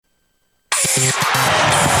On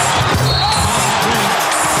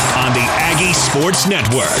the Aggie Sports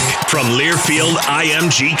Network from Learfield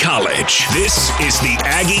IMG College. This is the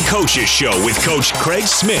Aggie Coaches Show with Coach Craig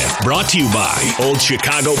Smith. Brought to you by Old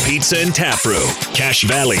Chicago Pizza and Tap Room, Cache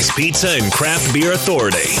Valley's Pizza and Craft Beer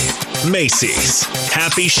Authority, Macy's,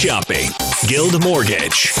 Happy Shopping, Guild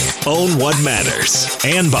Mortgage, Own What Matters,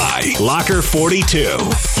 and by Locker 42,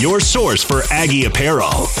 your source for Aggie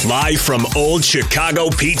apparel. Live from Old Chicago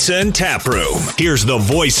Pizza and Tap Room, here's the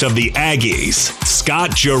voice of the Aggies,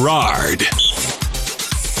 Scott Garrard.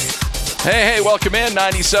 Hey, welcome in.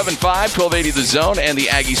 97.5, 1280 The Zone, and the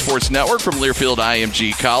Aggie Sports Network from Learfield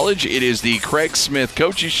IMG College. It is the Craig Smith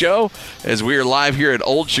Coaches Show as we are live here at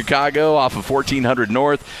Old Chicago off of 1400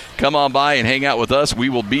 North. Come on by and hang out with us. We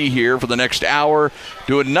will be here for the next hour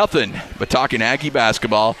doing nothing but talking Aggie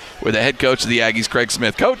basketball with the head coach of the Aggies, Craig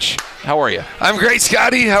Smith. Coach, how are you? I'm great,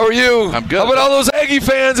 Scotty. How are you? I'm good. How about all those Aggie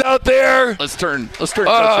fans out there? Let's turn Coach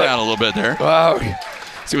around a little bit there. Wow.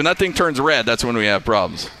 See, when that thing turns red, that's when we have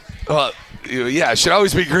problems. Well, yeah, it should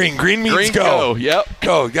always be green. Green means Green, go. Yep.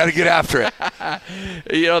 Go. Got to get after it.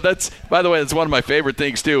 That's, by the way, that's one of my favorite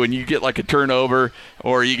things, too. When you get like a turnover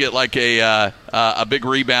or you get like a big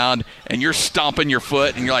rebound and you're stomping your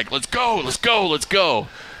foot and you're like, let's go.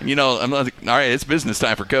 And, I'm like, all right, it's business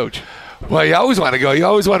time for Coach. Well, you always want to go. You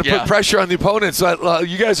always want to put pressure on the opponents. So,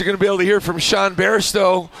 you guys are going to be able to hear from Sean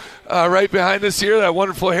Bairstow right behind us here, that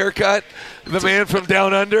wonderful haircut, the man from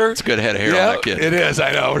down under. It's a good head of hair on that kid. It is.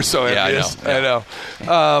 I know. We're so envious. I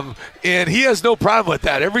know. And he has no problem with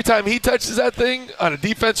that. Every time he touches that thing on a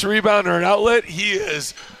defensive rebound or an outlet, he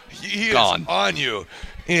is on you.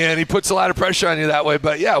 And he puts a lot of pressure on you that way.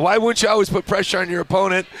 But, yeah, why wouldn't you always put pressure on your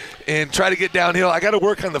opponent and try to get downhill? I got to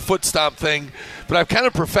work on the foot stomp thing, but I've kind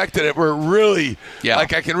of perfected it. We're really, I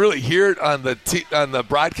can really hear it on the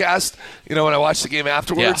broadcast, when I watch the game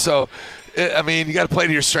afterwards. Yeah. So, you got to play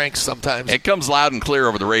to your strengths sometimes. It comes loud and clear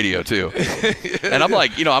over the radio, too. And I'm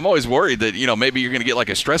like, I'm always worried that, maybe you're going to get like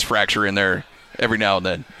a stress fracture in there every now and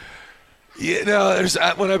then. There's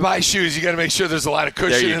when I buy shoes, you got to make sure there's a lot of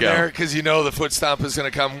cushion in there because the foot stomp is going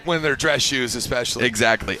to come when they're dress shoes, especially.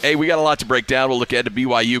 Exactly. Hey, we got a lot to break down. We'll look ahead to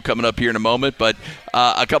BYU coming up here in a moment, but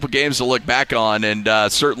a couple games to look back on,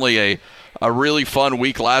 and certainly a really fun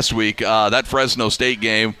week last week. That Fresno State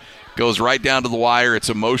game goes right down to the wire. It's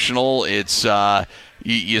emotional. It's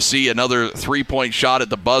you see another three-point shot at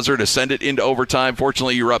the buzzer to send it into overtime.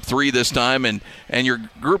 Fortunately, you were up 3 this time, and your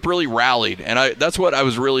group really rallied. And that's what I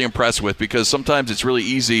was really impressed with, because sometimes it's really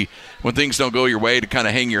easy when things don't go your way to kind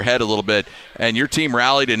of hang your head a little bit. And your team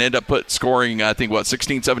rallied and ended up scoring,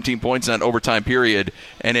 16, 17 points in that overtime period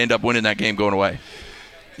and end up winning that game going away.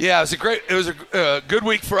 Yeah, it was a good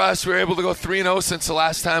week for us. We were able to go 3-0 since the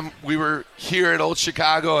last time we were here at Old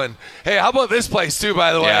Chicago. And, hey, how about this place, too,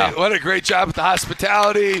 by the way? Yeah. What a great job with the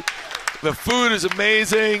hospitality. The food is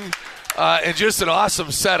amazing, and just an awesome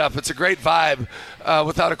setup. It's a great vibe,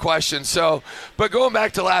 without a question. So, but going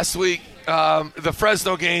back to last week, the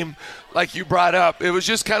Fresno game, like you brought up, it was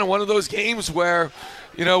just kind of one of those games where,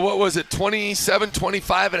 what was it,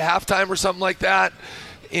 27-25 at halftime or something like that.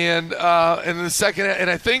 And in the second, and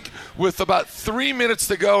I think with about 3 minutes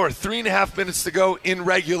to go or 3.5 minutes to go in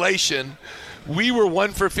regulation, we were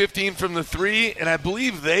 1 for 15 from the three, and I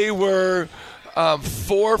believe they were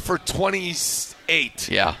 4 for 28.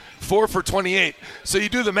 Yeah. 4 for 28. So you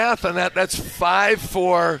do the math on that, that's 5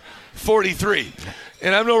 for 43.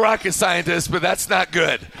 And I'm no rocket scientist, but that's not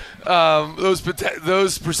good.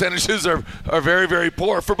 Those percentages are very, very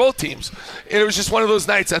poor for both teams. And it was just one of those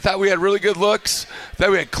nights. I thought we had really good looks, that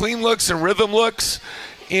we had clean looks and rhythm looks,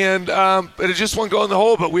 and it just won't go in the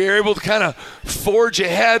hole. But we were able to kind of forge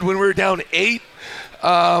ahead when we were down 8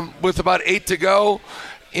 with about 8 to go.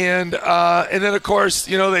 And then, of course,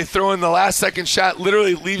 they throw in the last-second shot,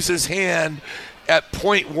 literally leaves his hand at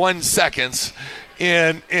 0.1 seconds.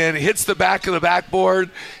 And hits the back of the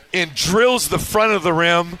backboard and drills the front of the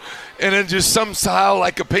rim, and then just somehow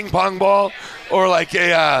like a ping pong ball or like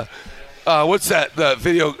a what's that? The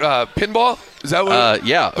video pinball? Is that what?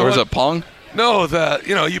 Yeah. Or is it pong? No,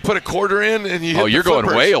 you put a quarter in and you hit you're going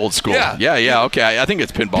flippers. way old school. Yeah. Okay, I think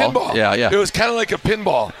it's pinball. Pinball. Yeah. It was kind of like a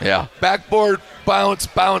pinball. Yeah. Backboard,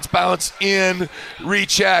 bounce, in,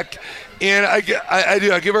 recheck, and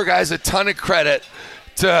I give our guys a ton of credit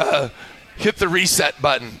to hit the reset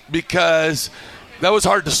button, because that was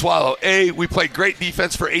hard to swallow. A, we played great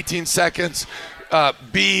defense for 18 seconds.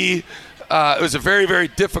 B, it was a very, very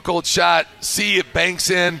difficult shot. C, it banks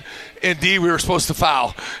in. And D, we were supposed to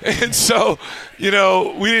foul. And so, we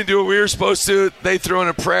didn't do what we were supposed to. They threw in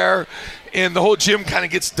a prayer, and the whole gym kind of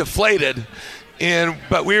gets deflated.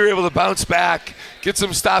 But we were able to bounce back get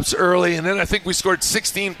some stops early, and then I think we scored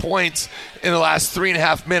 16 points in the last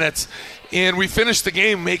 3.5 minutes. And we finished the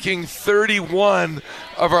game making 31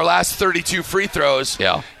 of our last 32 free throws.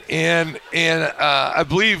 Yeah. And I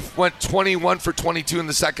believe went 21 for 22 in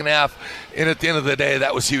the second half. And at the end of the day,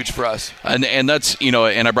 that was huge for us. And that's,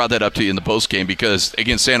 and I brought that up to you in the post game because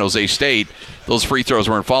against San Jose State, those free throws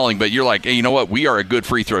weren't falling. But you're like, hey, you know what? We are a good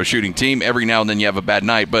free throw shooting team. Every now and then you have a bad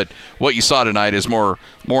night. But what you saw tonight is more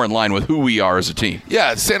in line with who we are as a team.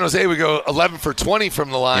 Yeah, San Jose, we go 11 for 20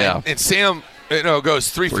 from the line. Yeah. And Sam goes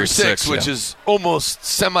 3 for 6, which is almost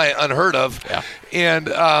semi-unheard of.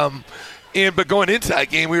 Yeah. But going into that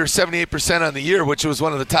game, we were 78% on the year, which was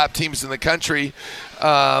one of the top teams in the country.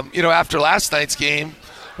 After last night's game,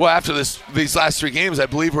 after these last 3 games, I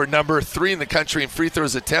believe we're number 3 in the country in free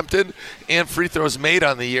throws attempted and free throws made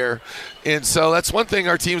on the year. And so that's one thing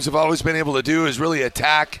our teams have always been able to do is really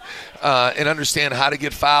attack and understand how to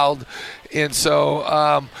get fouled. And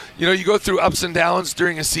so, you go through ups and downs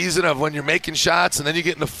during a season of when you're making shots, and then you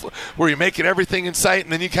get where you're making everything in sight,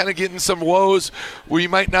 and then you kind of get in some woes where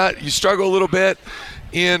you struggle a little bit.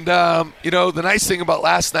 And, the nice thing about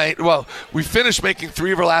last night, we finished making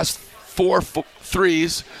 3 of our last 4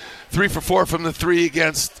 threes, 3 for 4 from the 3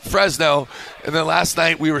 against Fresno. And then last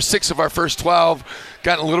night we were 6 of our first 12,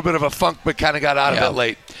 got in a little bit of a funk, but kind of got out of it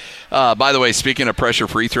late. By the way, speaking of pressure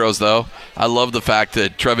free throws, though, I love the fact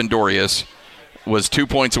that Trevin Dorius was 2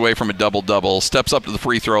 points away from a double-double, steps up to the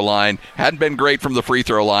free throw line, hadn't been great from the free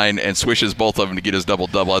throw line, and swishes both of them to get his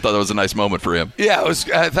double-double. I thought that was a nice moment for him. Yeah,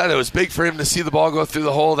 I thought it was big for him to see the ball go through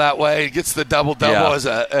the hole that way. He gets the double-double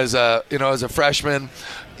as a freshman.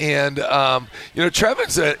 And,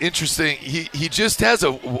 Trevin's interesting. He just has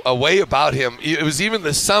a way about him. It was even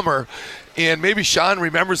this summer, and maybe Sean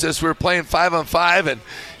remembers this. We were playing 5-on-5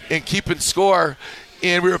 and keeping score,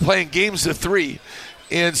 and we were playing games of 3.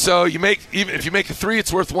 And so even if you make a 3,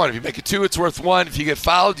 it's worth 1. If you make a 2, it's worth 1. If you get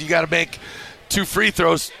fouled, you got to make 2 free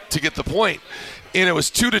throws to get the point. And it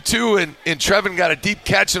was 2-2, and Trevin got a deep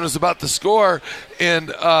catch and was about to score, and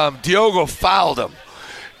Diogo fouled him.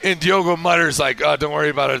 And Diogo mutters like, "Oh, don't worry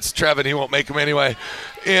about it. It's Trevin. He won't make him anyway."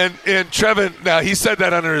 And Trevin, now he said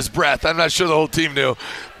that under his breath. I'm not sure the whole team knew.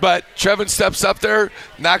 But Trevin steps up there,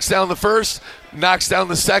 knocks down the first, knocks down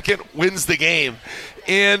the second, wins the game.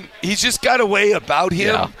 And he's just got a way about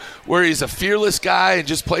him where he's a fearless guy and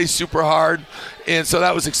just plays super hard. And so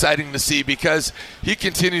that was exciting to see because he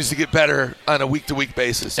continues to get better on a week-to-week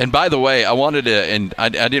basis. And by the way, I wanted to, and I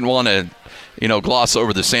didn't want to, gloss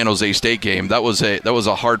over the San Jose State game. That was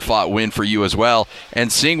a hard-fought win for you as well.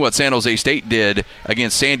 And seeing what San Jose State did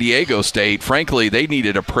against San Diego State, frankly, they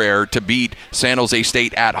needed a prayer to beat San Jose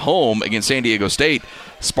State at home against San Diego State.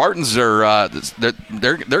 Spartans are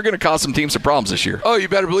they're going to cause some teams some problems this year. Oh, you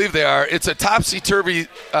better believe they are. It's a topsy-turvy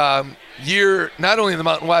year, not only in the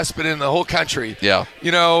Mountain West, but in the whole country. Yeah.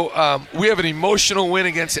 We have an emotional win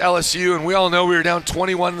against LSU, and we all know we were down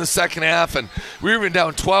 21 in the second half, and we were even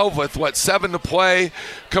down 12 with, 7 to play,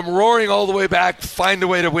 come roaring all the way back, find a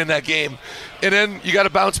way to win that game. And then you got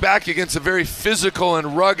to bounce back against a very physical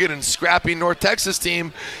and rugged and scrappy North Texas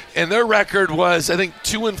team. And their record was, I think,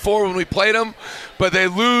 2-4 when we played them. But they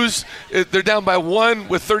lose. They're down by 1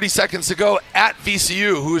 with 30 seconds to go at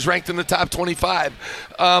VCU, who is ranked in the top 25.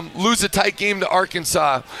 Lose a tight game to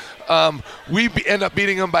Arkansas. We end up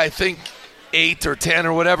beating them by, I think, 8 or 10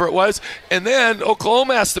 or whatever it was. And then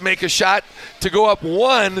Oklahoma has to make a shot to go up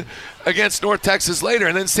 1 against North Texas later.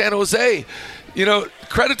 And then San Jose.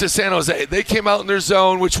 Credit to San Jose. They came out in their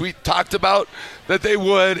zone, which we talked about that they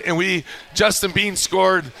would, and Justin Bean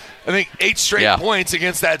scored, I think, 8 straight points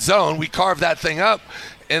against that zone. We carved that thing up,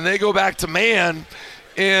 and they go back to man,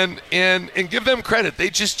 and give them credit. They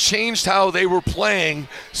just changed how they were playing,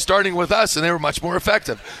 starting with us, and they were much more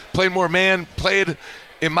effective. Played more man, played,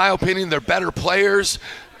 in my opinion, they're better players,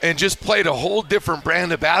 and just played a whole different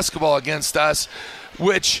brand of basketball against us,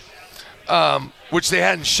 which they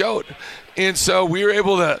hadn't showed. And so we were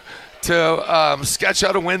able to sketch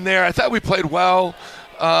out a win there. I thought we played well.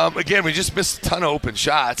 Again, we just missed a ton of open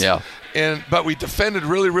shots. Yeah. But we defended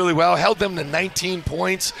really, really well. Held them to 19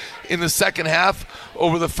 points in the second half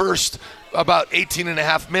over the first about 18 and a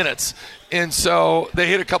half minutes. And so they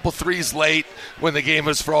hit a couple threes late when the game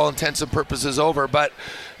was, for all intents and purposes, over. But,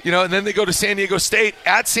 and then they go to San Diego State.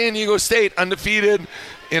 At San Diego State, undefeated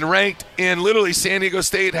and ranked. And literally San Diego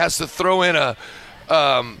State has to throw in a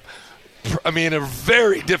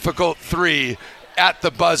very difficult 3 at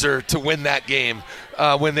the buzzer to win that game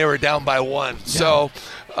when they were down by 1. Yeah. So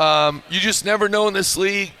you just never know in this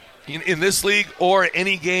league, or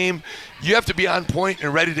any game. You have to be on point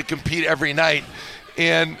and ready to compete every night.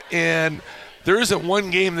 And there isn't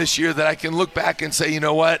one game this year that I can look back and say, you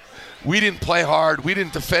know what, we didn't play hard, we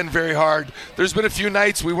didn't defend very hard. There's been a few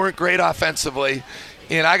nights we weren't great offensively,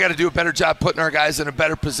 and I got to do a better job putting our guys in a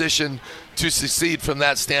better position to succeed from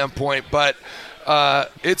that standpoint. But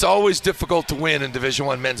it's always difficult to win in Division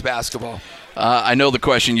I men's basketball. I know the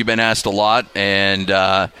question you've been asked a lot, and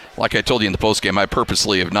like I told you in the postgame, I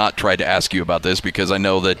purposely have not tried to ask you about this because I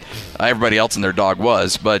know that everybody else and their dog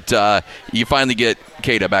was. But you finally get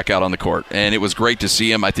Keita back out on the court, and it was great to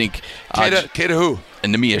see him. I think Keita who?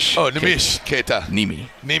 Nemish. Oh, Nemish. Keita.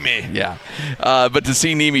 Nimi. Yeah. But to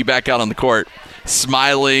see Nimi back out on the court,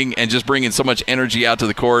 smiling and just bringing so much energy out to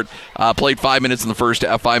the court. Played 5 minutes in the first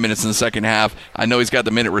half, 5 minutes in the second half. I know he's got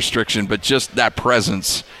the minute restriction, but just that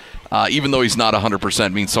presence, even though he's not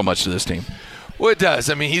 100%, means so much to this team. Well, it does.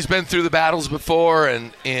 I mean, he's been through the battles before,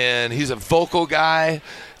 and he's a vocal guy.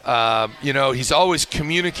 He's always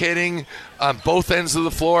communicating on both ends of the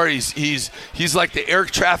floor. He's like the air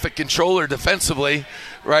traffic controller defensively,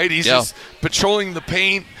 right? He's just patrolling the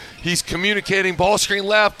paint. He's communicating, ball screen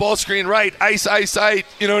left, ball screen right, ice.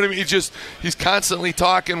 You know what I mean? He's constantly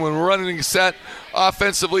talking. When we're running a set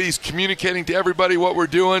offensively, he's communicating to everybody what we're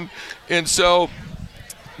doing. And so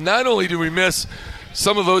not only do we miss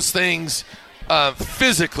some of those things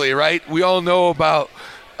physically, right? We all know about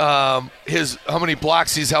how many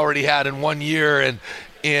blocks he's already had in 1 year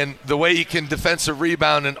and the way he can defensive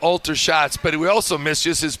rebound and alter shots. But we also miss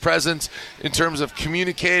just his presence in terms of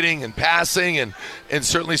communicating and passing and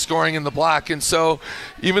certainly scoring in the block. And so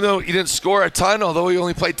even though he didn't score a ton, although he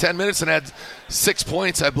only played 10 minutes and had 6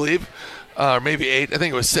 points, I believe, or maybe 8. I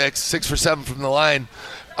think it was 6 for 7 from the line.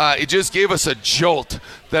 It just gave us a jolt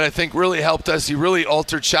that I think really helped us. He really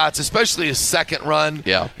altered shots, especially his second run.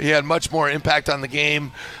 Yeah. He had much more impact on the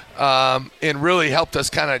game. And really helped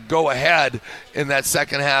us kind of go ahead in that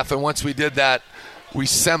second half. And once we did that, we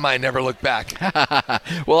never looked back.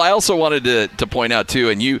 Well, I also wanted to point out, too,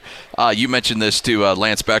 and you mentioned this to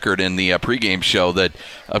Lance Beckert in the pregame show, that,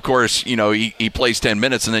 of course, he plays 10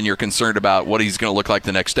 minutes, and then you're concerned about what he's going to look like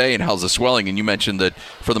the next day and how's the swelling. And you mentioned that,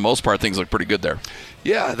 for the most part, things look pretty good there.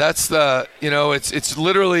 Yeah, that's it's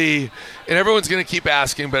literally, and everyone's going to keep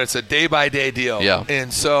asking, but it's a day-by-day deal. Yeah.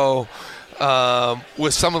 And so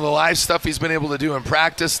with some of the live stuff he's been able to do in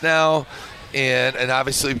practice now, and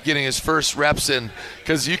obviously getting his first reps in,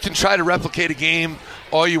 because you can try to replicate a game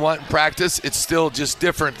all you want in practice, it's still just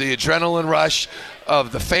different. The adrenaline rush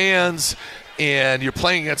of the fans, and you're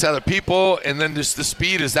playing against other people, and then just the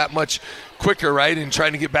speed is that much quicker, right, and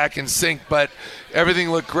trying to get back in sync. But everything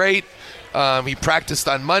looked great. He practiced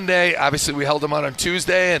on Monday. Obviously, we held him on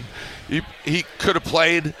Tuesday, and he could have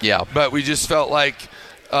played. Yeah. But we just felt like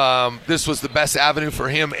this was the best avenue for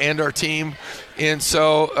him and our team. And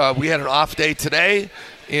so we had an off day today,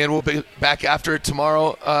 and we'll be back after it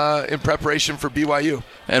tomorrow in preparation for BYU.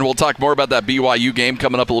 And we'll talk more about that BYU game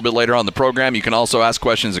coming up a little bit later on the program. You can also ask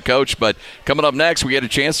questions of Coach. But coming up next, we get a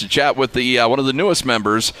chance to chat with one of the newest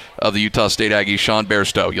members of the Utah State Aggies, Sean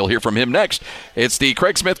Bairstow. You'll hear from him next. It's the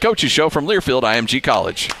Craig Smith Coaches Show from Learfield IMG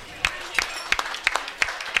College.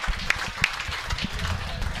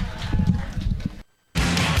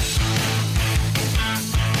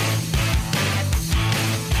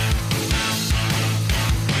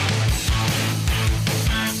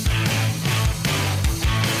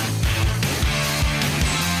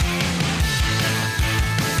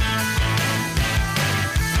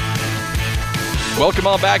 Welcome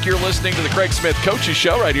on back. You're listening to the Craig Smith Coaches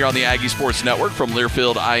Show right here on the Aggie Sports Network from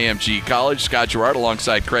Learfield IMG College. Scott Garrard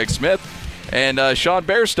alongside Craig Smith. And Sean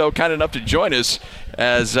Bairstow kind enough to join us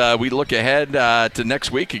as we look ahead to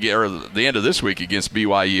next week, or the end of this week against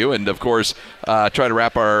BYU. And, of course, try to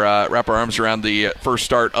wrap our arms around the first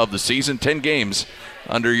start of the season. 10 games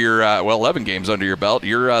under your 11 games under your belt.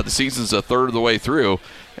 The season's a third of the way through.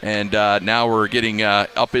 And now we're getting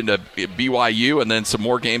up into BYU and then some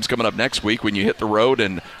more games coming up next week when you hit the road,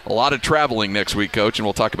 and a lot of traveling next week, Coach, and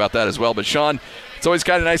we'll talk about that as well. But, Sean, it's always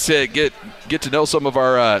kind of nice to get to know some of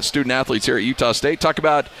our student-athletes here at Utah State. Talk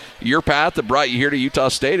about your path that brought you here to Utah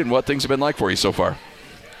State and what things have been like for you so far.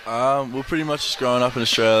 Well, pretty much just growing up in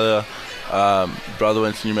Australia. Brother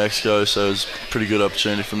went to New Mexico, so it was a pretty good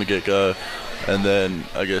opportunity from the get-go. And then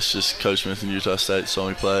I guess just Coach Smith in Utah State saw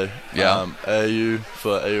me play. Yeah. AAU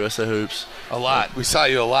for AUSA Hoops. A lot. We saw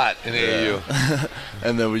you a lot in AAU.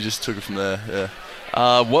 And then we just took it from there,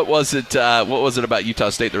 yeah. What was it about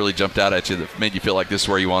Utah State that really jumped out at you that made you feel like this is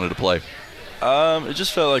where you wanted to play? It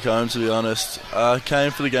just felt like home, to be honest. I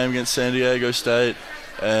came for the game against San Diego State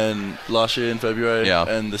and last year in February,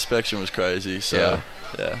 and the spectrum was crazy. So,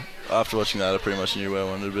 yeah. after watching that, I pretty much knew where I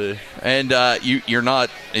wanted to be. And you're not,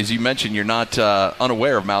 as you mentioned, you're not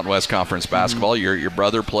unaware of Mountain West Conference basketball. Your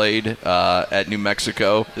brother played at New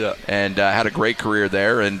Mexico and had a great career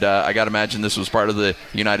there. And I got to imagine this was part of the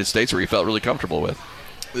United States where you felt really comfortable with.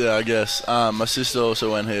 Yeah, I guess. My sister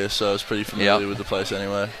also went here, so I was pretty familiar with the place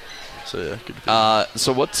anyway. So, yeah, good to be.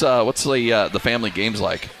 So what's the family games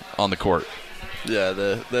like on the court? Yeah,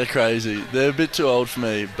 they're crazy. They're a bit too old for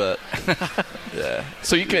me, but yeah.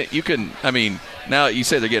 So you can. I mean, now you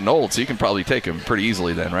say they're getting old, so you can probably take them pretty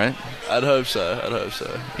easily then, right? I'd hope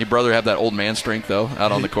so. Your brother have that old man strength though,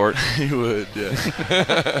 out on the court. He would,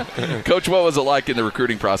 yeah. Coach, what was it like in the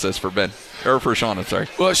recruiting process for Ben or for Sean? I'm sorry.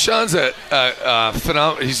 Well, Sean's a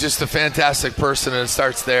phenomenal. He's just a fantastic person, and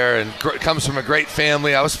starts there, and comes from a great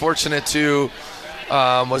family. I was fortunate to.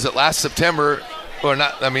 Was it last September? Or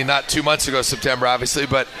not? I mean, not 2 months ago, September, obviously,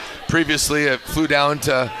 but previously I flew down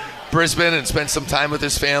to Brisbane and spent some time with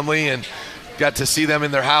his family and got to see them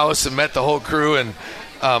in their house and met the whole crew. And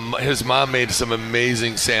his mom made some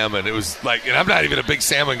amazing salmon. It was like, and I'm not even a big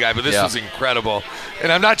salmon guy, but this was incredible.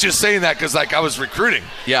 And I'm not just saying that because like I was recruiting.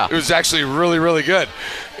 Yeah, it was actually really, really good.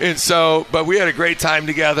 And so, but we had a great time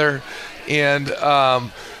together. And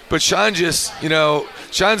but Sean just,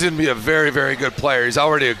 Sean's going to be a very, very good player. He's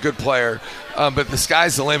already a good player. But the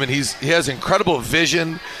sky's the limit. He has incredible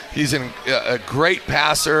vision. He's a great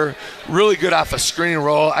passer, really good off a screen and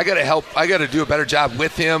roll. I got to do a better job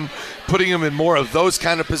with him, putting him in more of those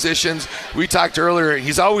kind of positions. We talked earlier,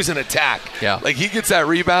 he's always in attack. Yeah. Like he gets that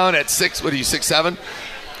rebound at 6'7"?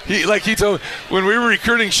 He told me, when we were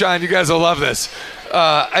recruiting Sean, you guys will love this.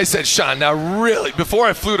 I said, Sean, now really, before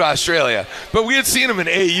I flew to Australia, but we had seen him in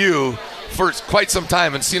AU for quite some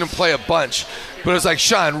time and seen him play a bunch. But it was like,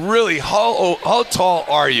 Sean, really, how tall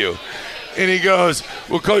are you? And he goes,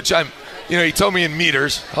 well, Coach, he told me in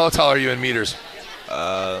meters. How tall are you in meters?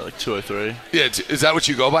 Like 203. Yeah, is that what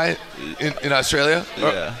you go by in Australia?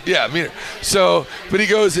 Yeah. Yeah, meter. So, but he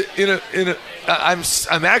goes,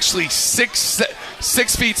 I'm actually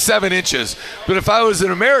 6 feet 7 inches. But if I was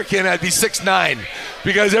an American, I'd be 6'9",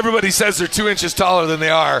 because everybody says they're 2 inches taller than they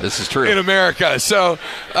are. This is true. In America. So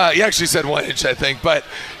he actually said 1 inch, I think. But,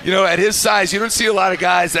 at his size, you don't see a lot of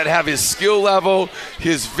guys that have his skill level,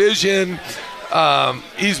 his vision.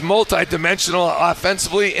 He's multi-dimensional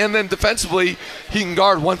offensively, and then defensively, he can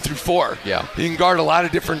guard 1 through 4. Yeah, he can guard a lot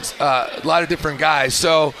of different guys.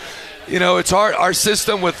 So, it's our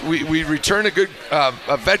system. We return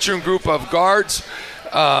a veteran group of guards,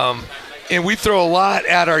 and we throw a lot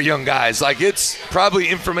at our young guys. Like, it's probably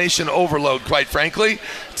information overload, quite frankly.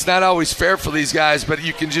 It's not always fair for these guys, but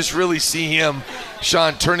you can just really see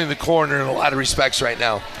Sean, turning the corner in a lot of respects right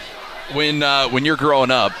now. When you're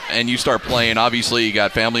growing up and you start playing, obviously you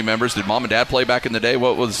got family members. Did mom and dad play back in the day?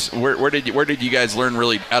 Where did you guys learn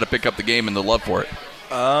really how to pick up the game and the love for it?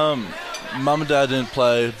 Mom and dad didn't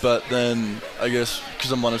play, but then I guess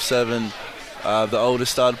because I'm one of 7, the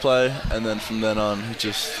oldest started play, and then from then on it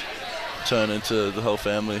just turned into the whole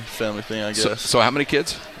family thing, I guess. So how many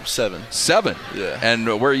kids? 7. 7? Yeah. And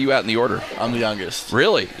where are you at in the order? I'm the youngest.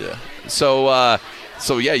 Really? Yeah. So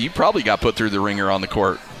yeah, you probably got put through the ringer on the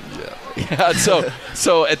court. Yeah.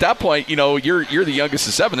 So at that point, you're the youngest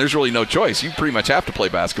of 7. There's really no choice. You pretty much have to play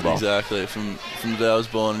basketball. Exactly. From the day I was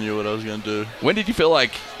born, I knew what I was going to do. When did you feel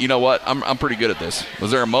like, I'm pretty good at this?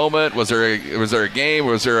 Was there a moment? Was there a game?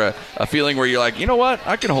 Was there a feeling where you're like, you know what,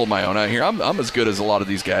 I can hold my own out here. I'm as good as a lot of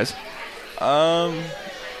these guys.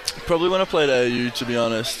 Probably when I played AAU, to be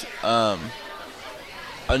honest.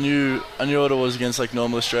 I knew what it was against like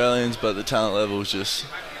normal Australians, but the talent level was just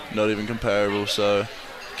not even comparable. So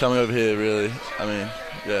coming over here, really, I mean,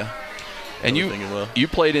 yeah. And you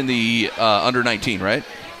played in the under 19, right?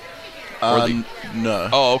 No.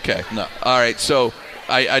 Oh, okay. No. All right. So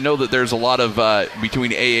I know that there's a lot of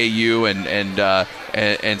between AAU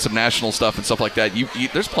and some national stuff and stuff like that.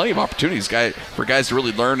 There's plenty of opportunities, for guys to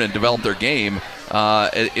really learn and develop their game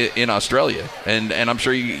in Australia, and I'm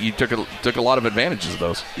sure you took a lot of advantages of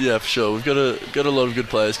those. Yeah, for sure. We've got a lot of good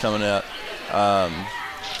players coming out.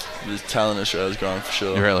 The talent in Australia's growing for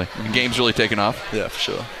sure. Really, the game's really taking off. Yeah, for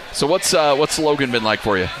sure. So what's Logan been like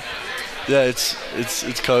for you? Yeah,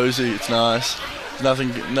 it's cozy. It's nice.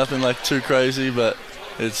 Nothing like too crazy, but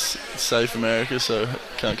it's safe America, so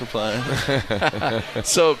can't complain.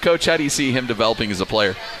 So, Coach, how do you see him developing as a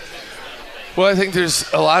player? Well, I think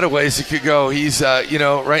there's a lot of ways it could go. He's,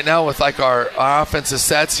 right now with like our offensive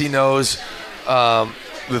sets, he knows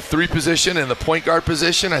the 3 position and the point guard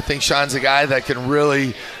position. I think Sean's a guy that can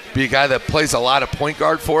really be a guy that plays a lot of point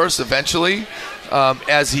guard for us eventually,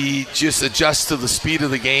 as he just adjusts to the speed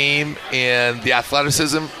of the game and the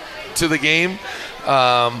athleticism to the game.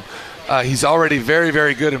 He's already very,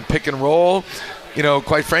 very good in pick and roll.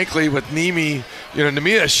 Quite frankly, with Nemi,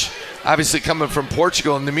 Nemias, obviously coming from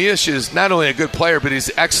Portugal, and Nemias is not only a good player, but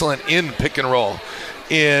he's excellent in pick and roll.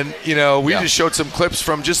 And, we just showed some clips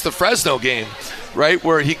from just the Fresno game, right,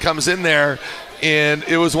 where he comes in there, and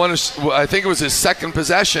it was I think it was his second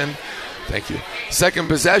possession. Thank you. Second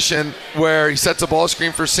possession where he sets a ball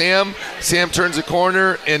screen for Sam. Sam turns a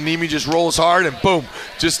corner, and Nemi just rolls hard, and boom,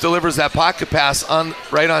 just delivers that pocket pass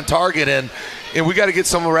right on target. And we got to get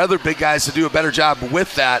some of our other big guys to do a better job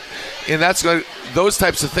with that. And those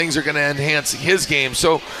types of things are going to enhance his game.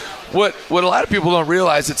 So what a lot of people don't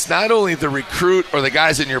realize, it's not only the recruit or the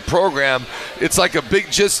guys in your program, it's like a big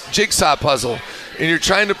jigsaw puzzle. And you're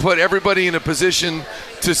trying to put everybody in a position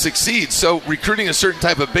to succeed. So recruiting a certain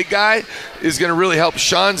type of big guy is going to really help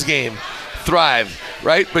Sean's game thrive,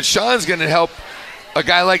 right? But Sean's going to help a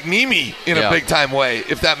guy like Nemi in a big-time way,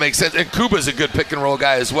 if that makes sense. And Kuba's a good pick-and-roll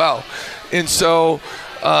guy as well. And so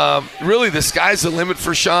really the sky's the limit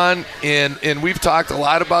for Sean, and we've talked a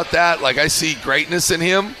lot about that. Like, I see greatness in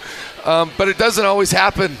him, but it doesn't always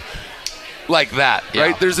happen like that,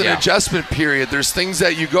 right? There's an adjustment period. There's things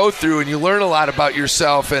that you go through, and you learn a lot about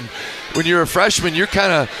yourself. And when you're a freshman, you're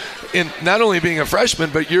kind of in not only being a freshman,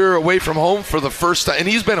 but you're away from home for the first time. And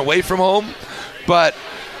he's been away from home, but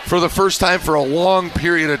for the first time for a long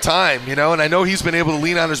period of time, And I know he's been able to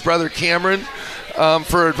lean on his brother Cameron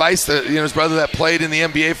for advice. That his brother that played in the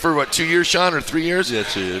NBA for 2 years, Sean, or 3 years? Yeah,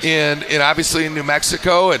 2 years. And obviously in New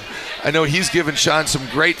Mexico, and I know he's given Sean some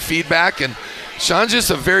great feedback. And Sean's just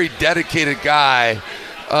a very dedicated guy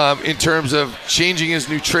in terms of changing his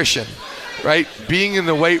nutrition, right? Being in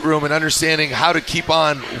the weight room and understanding how to keep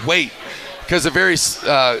on weight. Because a very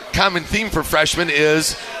common theme for freshmen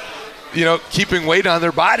is, keeping weight on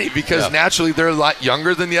their body, because naturally they're a lot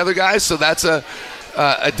younger than the other guys. So that's a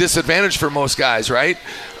disadvantage for most guys, right?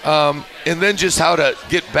 And then just how to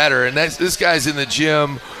get better. And this guy's in the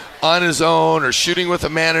gym on his own, or shooting with a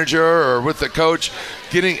manager or with the coach,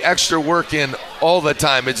 getting extra work in all the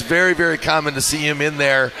time. It's very, very common to see him in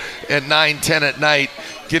there at 9, 10 at night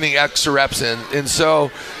getting extra reps in. And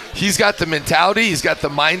so he's got the mentality, he's got the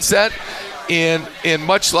mindset, and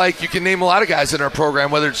much like you can name a lot of guys in our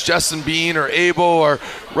program, whether it's Justin Bean or Abel or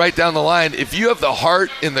right down the line, if you have the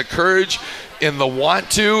heart and the courage and the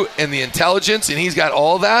want to and the intelligence, and he's got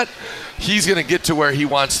all that, he's going to get to where he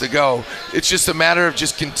wants to go. It's just a matter of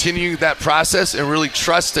just continuing that process and really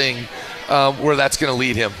trusting where that's going to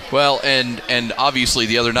lead him. Well, and obviously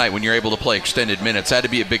the other night when you're able to play extended minutes, had to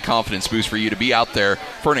be a big confidence boost for you to be out there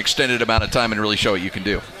for an extended amount of time and really show what you can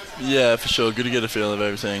do. Yeah, for sure. Good to get a feel of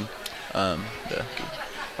everything. Good.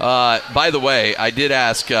 By the way, I did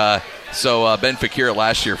ask Ben Fakir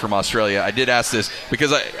last year from Australia. I did ask this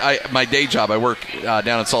because I my day job, I work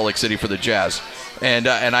down in Salt Lake City for the Jazz. And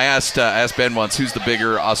I asked Ben once, who's the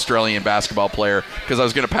bigger Australian basketball player, because I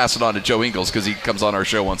was going to pass it on to Joe Ingles because he comes on our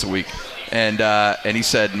show once a week. And he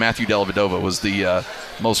said Matthew Dellavedova was the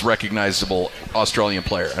most recognizable Australian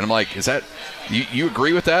player. And I'm like, is that you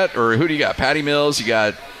agree with that? Or who do you got? Patty Mills, you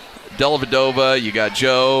got Dellavedova, you got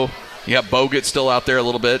Joe, you got Bogut still out there a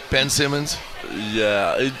little bit. Ben Simmons?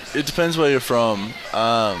 Yeah, it depends where you're from.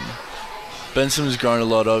 Ben Simmons has grown a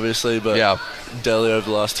lot, obviously, but Delly over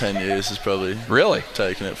the last 10 years has probably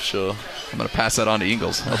taken it for sure. I'm going to pass that on to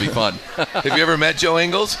Ingles. That'll be fun. Have you ever met Joe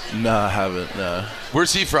Ingles? No, I haven't, no.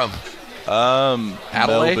 Where's he from?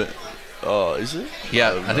 Adelaide? Melbourne. Oh, is it?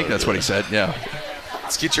 Yeah, I think that's what he said, yeah.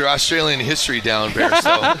 Let's get your Australian history down,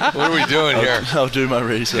 Bearstow. What are we doing here? I'll do my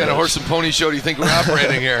research. What kind of horse and pony show do you think we're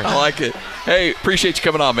operating here? I like it. Hey, appreciate you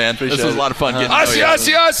coming on, man. This was a lot of fun getting to know you.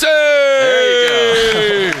 Aussie!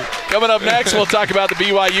 There you go. Coming up next, we'll talk about the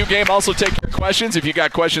BYU game. Also take your questions. If you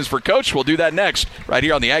got questions for Coach, we'll do that next right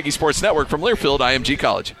here on the Aggie Sports Network from Learfield IMG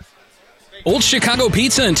College. Old Chicago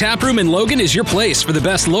Pizza and Tap Room in Logan is your place for the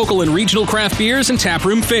best local and regional craft beers and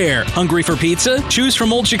taproom fare. Hungry for pizza? Choose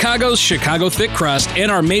from Old Chicago's Chicago Thick Crust and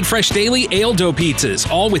our made fresh daily ale dough pizzas,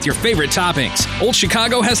 all with your favorite toppings. Old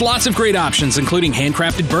Chicago has lots of great options, including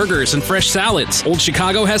handcrafted burgers and fresh salads. Old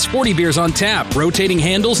Chicago has 40 beers on tap, rotating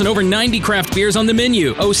handles, and over 90 craft beers on the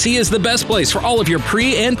menu. OC is the best place for all of your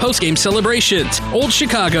pre- and post-game celebrations. Old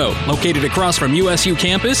Chicago, located across from USU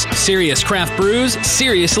campus, serious craft brews,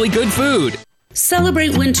 seriously good food.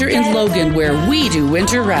 Celebrate winter in Logan, where we do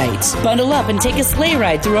winter right. Bundle up and take a sleigh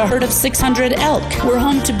ride through a herd of 600 elk. We're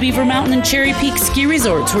home to Beaver Mountain and Cherry Peak ski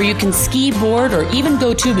resorts, where you can ski, board, or even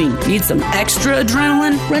go tubing. Need some extra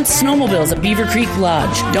adrenaline? Rent snowmobiles at Beaver Creek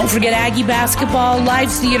Lodge. Don't forget Aggie basketball, live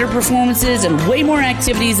theater performances, and way more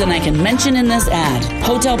activities than I can mention in this ad.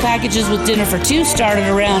 Hotel packages with dinner for two start at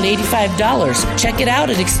around $85. Check it out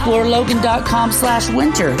at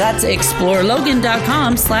explorelogan.com/winter. That's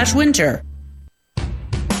explorelogan.com/winter.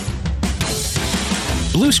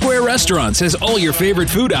 Blue Square Restaurants has all your favorite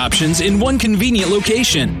food options in one convenient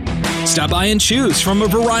location. Stop by and choose from a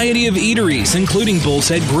variety of eateries, including Bull's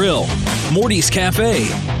Head Grill, Morty's Cafe,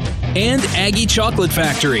 and Aggie Chocolate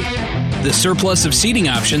Factory. The surplus of seating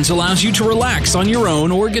options allows you to relax on your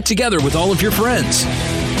own or get together with all of your friends.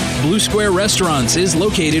 Blue Square Restaurants is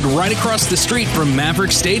located right across the street from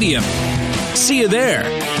Maverick Stadium. See you there.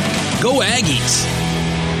 Go Aggies!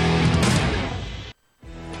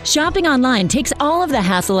 Shopping online takes all of the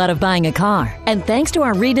hassle out of buying a car. And thanks to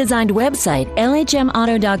our redesigned website,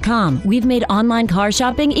 LHMauto.com, we've made online car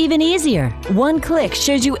shopping even easier. One click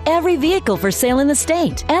shows you every vehicle for sale in the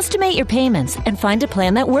state. Estimate your payments and find a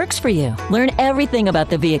plan that works for you. Learn everything about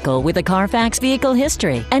the vehicle with a Carfax vehicle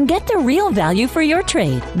history and get the real value for your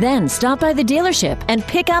trade. Then stop by the dealership and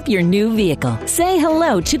pick up your new vehicle. Say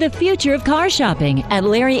hello to the future of car shopping at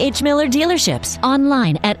Larry H. Miller Dealerships.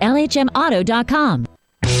 Online at LHMauto.com.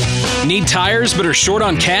 Need tires but are short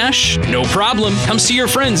on cash? No problem. Come see your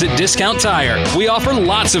friends at Discount Tire. We offer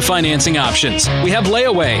lots of financing options. We have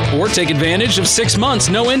layaway or take advantage of 6 months,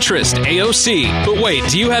 no interest, AOC. But wait,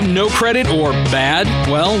 do you have no credit or bad?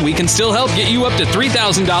 Well, we can still help get you up to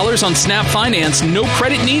 $3,000 on Snap Finance, no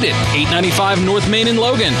credit needed. 895 North Main in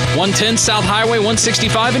Logan, 110 South Highway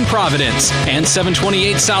 165 in Providence, and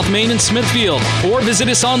 728 South Main in Smithfield. Or visit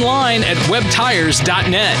us online at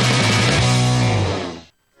webtires.net.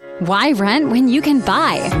 Why rent when you can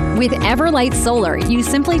buy? With Everlight Solar, you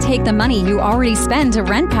simply take the money you already spend to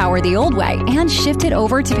rent power the old way and shift it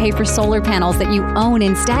over to pay for solar panels that you own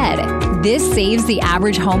instead. This saves the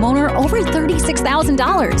average homeowner over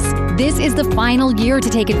 $36,000. This is the final year to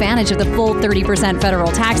take advantage of the full 30%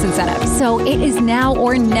 federal tax incentive, so it is now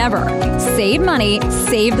or never. Save money,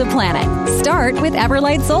 save the planet. Start with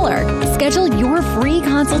Everlight Solar. Schedule your free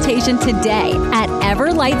consultation today at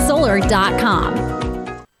everlightsolar.com.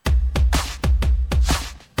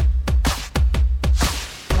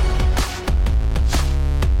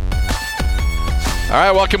 All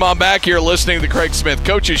right, welcome on back. You're listening to the Craig Smith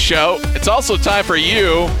Coaches Show. It's also time for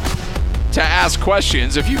you to ask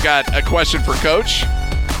questions. If you've got a question for Coach,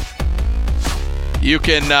 you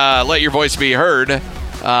can let your voice be heard.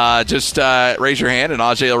 Just raise your hand, and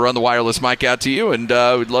Ajay will run the wireless mic out to you, and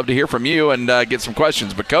we'd love to hear from you and get some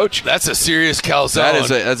questions. But, Coach, that's a serious calzone.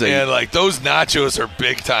 And, like, those nachos are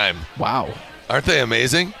big time. Wow. Aren't they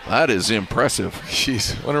amazing? That is impressive.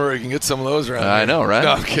 Jeez, wonder where we can get some of those around I here. know, right?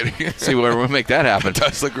 No, I'm kidding. See where we'll make that happen. It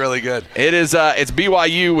does look really good. It is. It's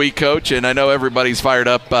BYU week, Coach, and I know everybody's fired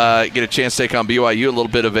up. Get a chance to take on BYU, a little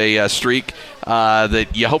bit of a streak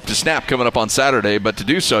that you hope to snap coming up on Saturday. But to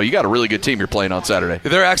do so, you got a really good team you're playing on Saturday.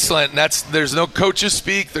 They're excellent. There's no coaches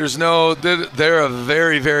speak. They're a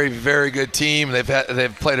very, very, very good team.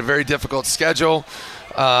 They've played a very difficult schedule.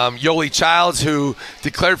 Yoli Childs, who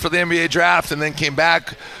declared for the NBA draft and then came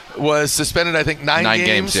back, was suspended, I think, 9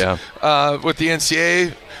 games with the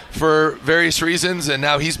NCAA for various reasons, and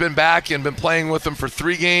now he's been back and been playing with them for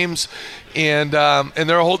 3 games, and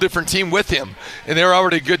they're a whole different team with him, and they were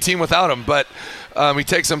already a good team without him, but he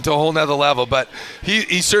takes them to a whole nother level. But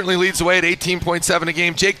he certainly leads the way at 18.7 a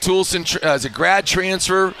game. Jake Toulson is a grad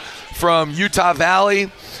transfer from Utah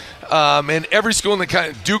Valley. And every school in the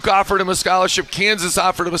country, Duke offered him a scholarship, Kansas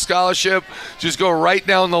offered him a scholarship, just go right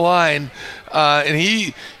down the line. And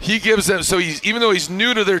he gives them, so even though he's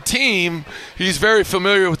new to their team, he's very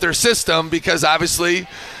familiar with their system because obviously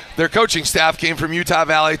their coaching staff came from Utah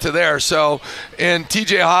Valley to there. So, and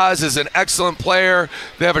TJ Haas is an excellent player.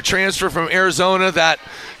 They have a transfer from Arizona that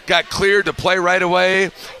got cleared to play right away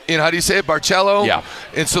in, how do you say it, Barcello? Yeah.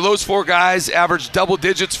 And so those 4 guys average double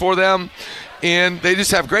digits for them. And they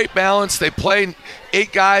just have great balance. They play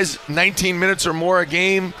 8 guys, 19 minutes or more a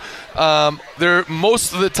game. They're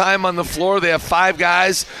most of the time on the floor. They have 5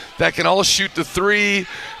 guys that can all shoot the 3.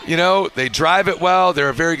 You know, they drive it well. They're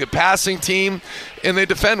a very good passing team, and they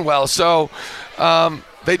defend well. So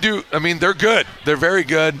they do. I mean, they're good. They're very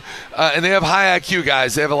good, and they have high IQ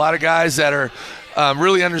guys. They have a lot of guys that are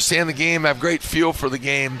really understand the game, have great feel for the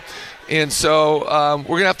game. And so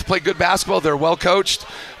we're going to have to play good basketball. They're well coached.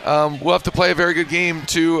 We'll have to play a very good game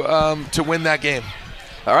to win that game.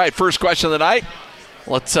 All right, first question of the night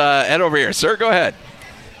Let's head over here. Sir, go ahead.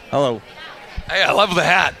 Hello. Hey, I love the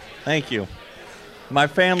hat. Thank you. My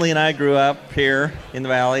family and I grew up here in the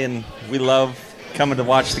Valley, and we love coming to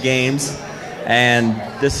watch the games. And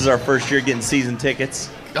this is our first year getting season tickets.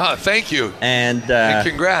 Oh, thank you. And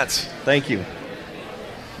congrats. Thank you.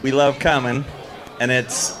 We love coming, and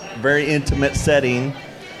it's a very intimate setting.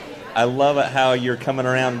 I love it how you're coming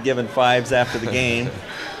around and giving fives after the game.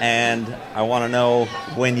 And I want to know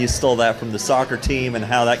when you stole that from the soccer team and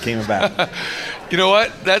how that came about. You know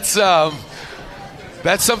what? That's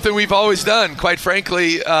something we've always done, quite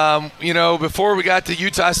frankly. Before we got to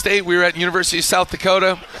Utah State, we were at University of South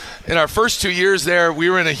Dakota. In our first 2 years there, we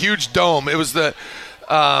were in a huge dome. It was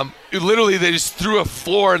literally they just threw a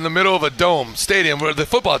floor in the middle of a dome stadium where the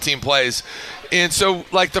football team plays. And so,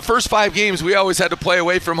 like, the first 5 games, we always had to play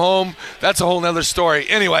away from home. That's a whole nother story.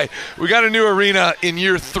 Anyway, we got a new arena in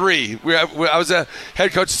year 3. I was a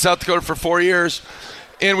head coach in South Dakota for 4 years.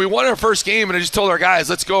 And we won our first game, and I just told our guys,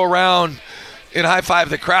 let's go around and high-five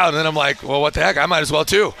the crowd. And then I'm like, well, what the heck? I might as well,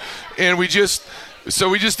 too. And we just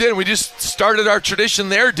did. We just started our tradition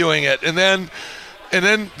there doing it. And then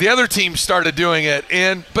the other team started doing it.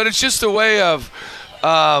 But it's just a way of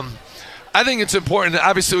I think it's important.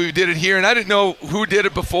 Obviously, we did it here, and I didn't know who did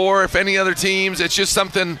it before, if any other teams. It's just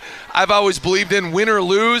something I've always believed in, win or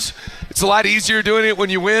lose. It's a lot easier doing it when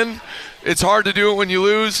you win. It's hard to do it when you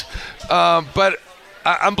lose. But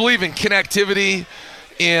I'm believing connectivity,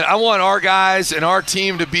 and I want our guys and our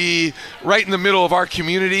team to be right in the middle of our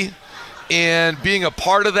community and being a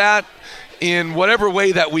part of that in whatever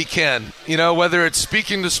way that we can, whether it's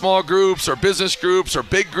speaking to small groups or business groups or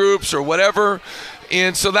big groups or whatever.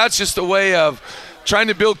 And so that's just a way of trying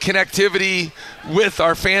to build connectivity with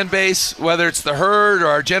our fan base, whether it's the herd or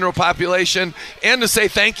our general population, and to say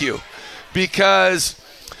thank you. Because,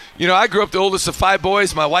 I grew up the oldest of 5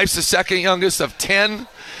 boys. My wife's the second youngest of 10.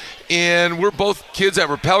 And we're both kids that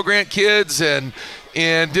were Pell Grant kids. So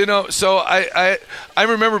I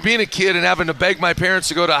remember being a kid and having to beg my parents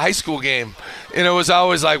to go to a high school game. And it was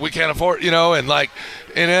always like, we can't afford,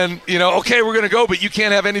 and then, okay, we're going to go, but you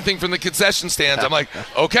can't have anything from the concession stands. I'm like,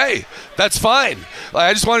 okay, that's fine. Like,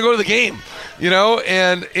 I just want to go to the game,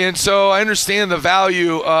 and so I understand the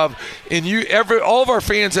value of, all of our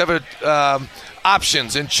fans have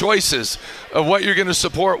options and choices of what you're going to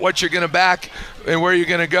support, what you're going to back, and where you're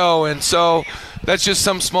going to go. And so that's just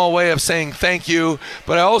some small way of saying thank you.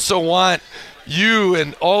 But I also want you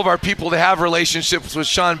and all of our people to have relationships with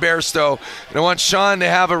Sean Bairstow. And I want Sean to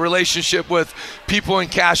have a relationship with people in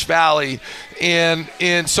Cache Valley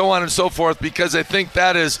and so on and so forth, because I think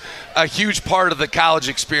that is a huge part of the college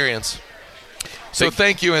experience. So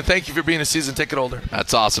thank you, and thank you for being a season ticket holder.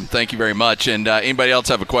 That's awesome. Thank you very much. And anybody else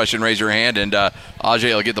have a question, raise your hand, and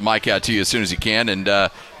Ajay will get the mic out to you as soon as he can,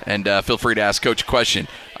 and feel free to ask Coach a question.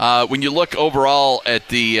 When you look overall at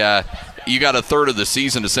the you got a third of the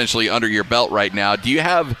season essentially under your belt right now. Do you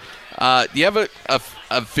have a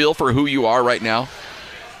feel for who you are right now?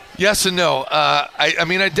 Yes and no. I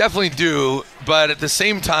mean, I definitely do, but at the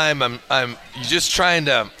same time, I'm just trying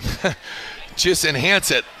to just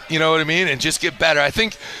enhance it. You know what I mean? And just get better. I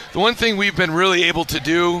think the one thing we've been really able to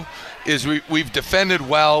do is we've defended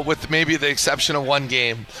well, with maybe the exception of one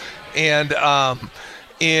game, and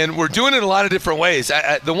we're doing it a lot of different ways.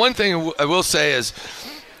 The one thing I will say is,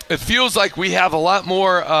 it feels like we have a lot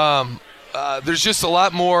more there's just a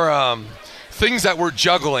lot more things that we're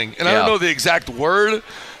juggling. And I don't know the exact word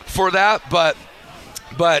for that, but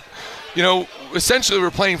essentially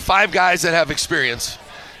we're playing 5 guys that have experience.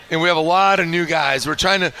 And we have a lot of new guys. We're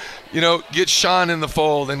trying to, get Sean in the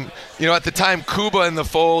fold. And, at the time, Kuba in the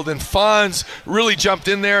fold. And Fonz really jumped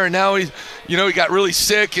in there. And now he got really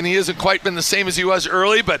sick. And he hasn't quite been the same as he was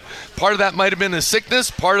early. But part of that might have been his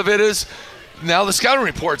sickness. Part of it is now the scouting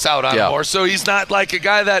report's out on him more. So he's not like a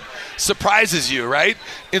guy that surprises you, right?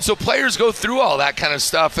 And so players go through all that kind of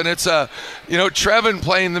stuff. And it's, Trevin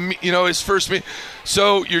playing his first meet.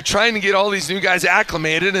 So you're trying to get all these new guys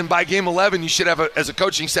acclimated, and by game 11, you should have, as a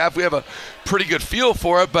coaching staff, we have a pretty good feel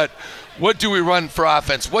for it. But what do we run for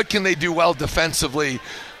offense? What can they do well defensively?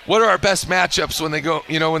 What are our best matchups when they go,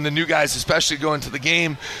 when the new guys especially go into the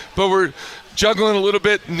game? But we're juggling a little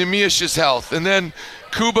bit Nemesh's health. And then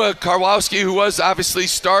Kuba Karwowski, who was obviously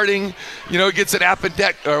starting, gets an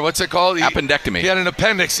appendectomy. He had an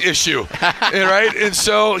appendix issue, right? And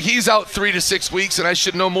so he's out 3 to 6 weeks, and I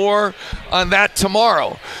should know more on that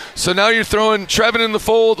tomorrow. So now you're throwing Trevin in the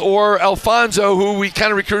fold, or Alfonso, who we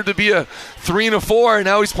kind of recruited to be a 3 and a 4, and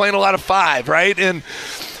now he's playing a lot of 5, right? And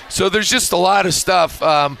So there's just a lot of stuff.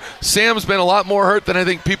 Sam's been a lot more hurt than I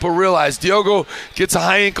think people realize. Diogo gets a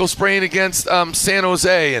high ankle sprain against San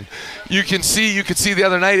Jose, and you could see the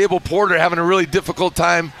other night Abel Porter having a really difficult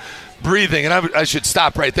time breathing. And I should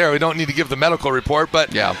stop right there. We don't need to give the medical report,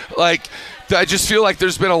 but I just feel like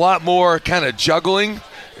there's been a lot more kind of juggling,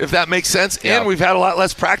 if that makes sense. Yeah. And we've had a lot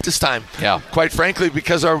less practice time, quite frankly,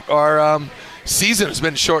 because our season has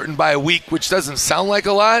been shortened by a week, which doesn't sound like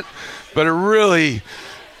a lot, but it really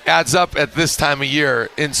adds up at this time of year.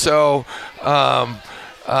 And so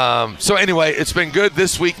anyway, it's been good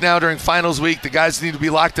this week now during finals week. The guys need to be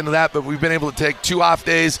locked into that, but we've been able to take 2 off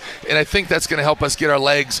days, and I think that's going to help us get our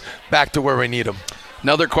legs back to where we need them.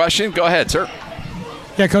 Another question? Go ahead, sir.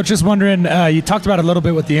 Yeah, Coach, just wondering, you talked about a little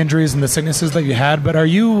bit with the injuries and the sicknesses that you had, but are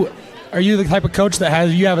you the type of coach that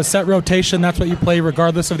you have a set rotation, that's what you play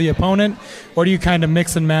regardless of the opponent, or do you kind of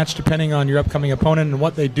mix and match depending on your upcoming opponent and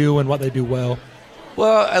what they do and what they do well?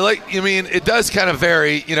 Well, it does kind of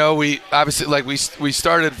vary. We obviously, we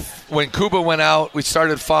started, when Kuba went out, we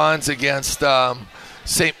started Fonz against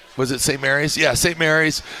St. Mary's? Yeah, St.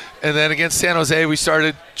 Mary's. And then against San Jose, we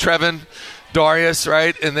started Trevin, Darius,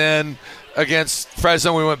 right? And then against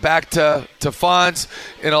Fresno, we went back to Fonz,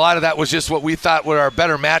 and a lot of that was just what we thought were our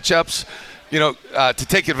better matchups, to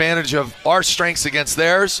take advantage of our strengths against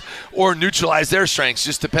theirs or neutralize their strengths,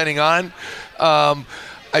 just depending on.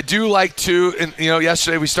 I do like to, and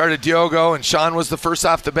yesterday we started Diogo, and Sean was the first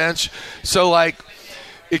off the bench, so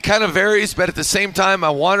it kind of varies, but at the same time,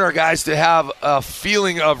 I want our guys to have a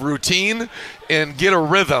feeling of routine and get a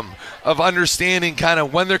rhythm of understanding kind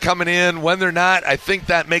of when they're coming in, when they're not. I think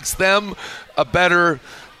that makes them a better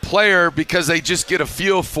player because they just get a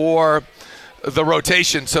feel for the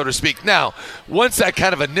rotation, so to speak. Now, once that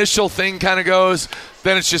kind of initial thing kind of goes,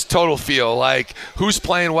 then it's just total feel, like who's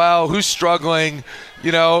playing well, who's struggling,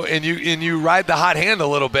 and you ride the hot hand a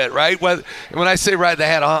little bit, right? When I say ride the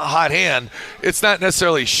hot hand, it's not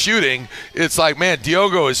necessarily shooting. It's like, man,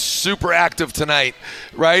 Diogo is super active tonight,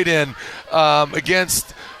 right? And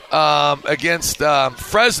against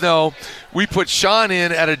Fresno, we put Sean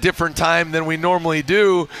in at a different time than we normally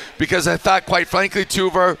do because I thought, quite frankly,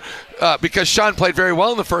 because Sean played very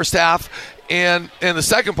well in the first half, and in the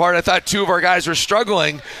second part, I thought 2 of our guys were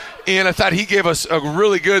struggling, and I thought he gave us a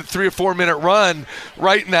really good 3 or 4 minute run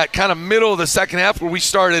right in that kind of middle of the second half where we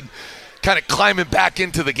started kind of climbing back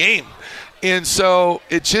into the game. And so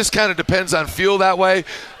it just kind of depends on feel that way.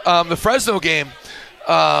 The Fresno game,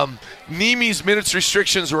 Nemi's minutes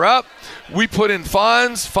restrictions were up. We put in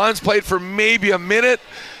Fonz. Fonz played for maybe a minute,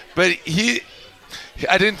 but I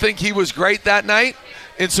didn't think he was great that night.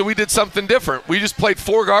 And so we did something different. We just played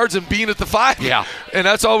 4 guards and Bean at the 5. Yeah. And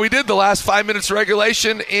that's all we did the last 5 minutes of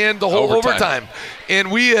regulation and the whole overtime. And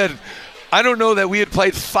I don't know that we had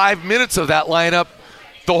played 5 minutes of that lineup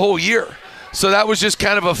the whole year. So that was just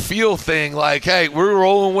kind of a feel thing, like, hey, we're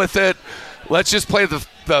rolling with it. Let's just play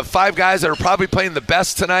the 5 guys that are probably playing the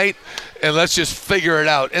best tonight, and let's just figure it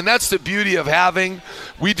out. And that's the beauty of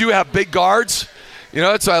we do have big guards.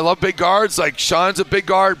 So I love big guards. Like Sean's a big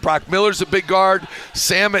guard. Brock Miller's a big guard.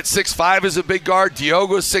 Sam at 6'5" is a big guard.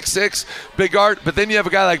 Diogo's 6'6", big guard. But then you have a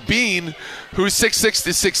guy like Bean who's 6'6"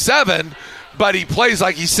 to 6'7", but he plays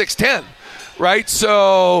like he's 6'10", right?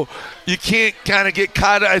 So you can't kind of get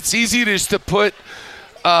caught. It's easy just to put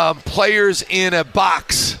players in a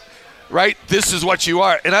box, right? This is what you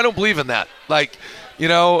are. And I don't believe in that.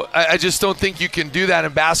 I just don't think you can do that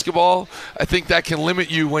in basketball. I think that can limit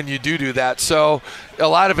you when you do that. So a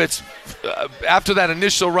lot of it's, after that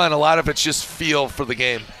initial run, a lot of it's just feel for the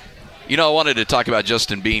game. I wanted to talk about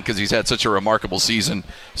Justin Bean because he's had such a remarkable season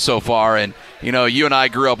so far. And, you and I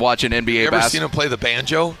grew up watching NBA basketball. You ever seen him play the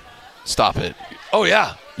banjo? Stop it. Oh,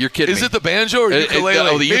 yeah. You're kidding me. Is it the banjo or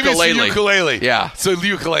ukulele? The Maybe ukulele. it's the ukulele. Yeah. So the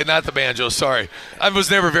ukulele, not the banjo. Sorry. I was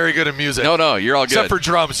never very good at music. No, you're all good. Except for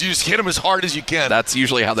drums. You just hit them as hard as you can. That's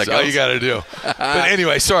usually how that goes. That's all you got to do. But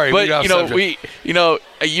anyway, sorry. But,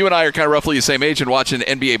 you and I are kind of roughly the same age and watching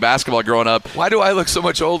NBA basketball growing up. Why do I look so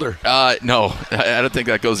much older? No, I don't think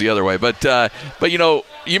that goes the other way. But you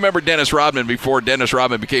remember Dennis Rodman before Dennis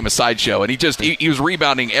Rodman became a sideshow, and he was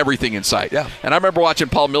rebounding everything in sight. Yeah. And I remember watching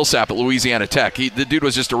Paul Millsap at Louisiana Tech. The dude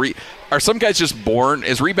was just are some guys just born?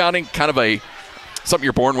 Is rebounding kind of something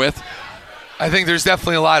you're born with? I think there's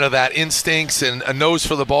definitely a lot of that, instincts and a nose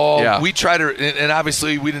for the ball. Yeah. We try to, and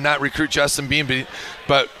obviously we did not recruit Justin Bean,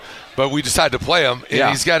 but we decided to play him. And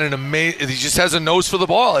he's got he just has a nose for the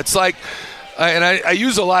ball. It's like, and I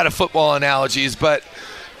use a lot of football analogies, but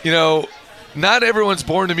not everyone's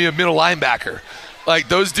born to be a middle linebacker. Like,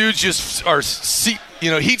 those dudes just are,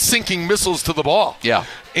 heat-sinking missiles to the ball. Yeah.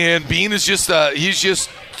 And Bean is just, he just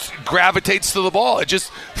gravitates to the ball. It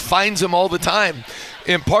just finds him all the time.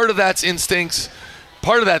 And part of that's instincts.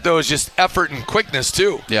 Part of that, though, is just effort and quickness,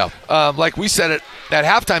 too. Yeah. Like we said at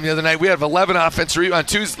halftime the other night, we have 11 offensive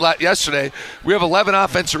rebounds. Yesterday, we have 11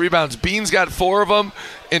 offensive rebounds. Bean's got 4 of them,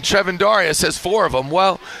 and Trevin Darius has 4 of them.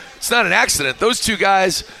 Well, it's not an accident. Those two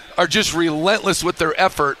guys are just relentless with their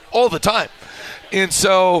effort all the time. And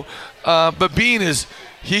so, but Bean is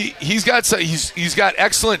he's got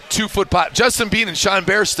excellent 2-foot pop. Justin Bean and Sean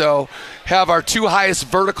Bairstow have our 2 highest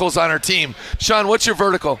verticals on our team. Sean, what's your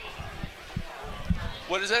vertical?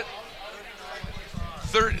 What is it?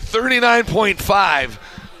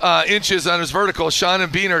 39.5 inches on his vertical. Sean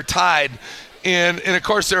and Bean are tied. And of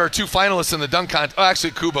course, there are 2 finalists in the dunk contest. Oh,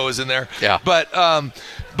 actually, Kubo is in there. Yeah.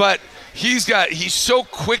 But he's so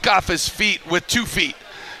quick off his feet with 2 feet,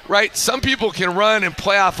 right? Some people can run and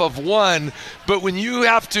play off of 1, but when you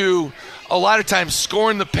have to, a lot of times,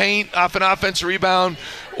 score in the paint off an offensive rebound,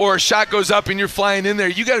 or a shot goes up and you're flying in there,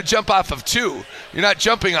 you got to jump off of 2. You're not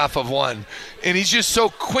jumping off of 1. And he's just so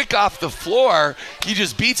quick off the floor, he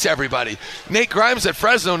just beats everybody. Nate Grimes at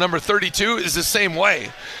Fresno, number 32, is the same way.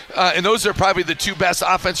 And those are probably the 2 best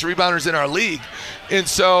offensive rebounders in our league. And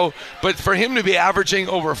so, but for him to be averaging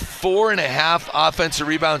over 4.5 offensive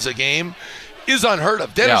rebounds a game is unheard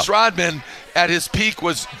of. Dennis Rodman at his peak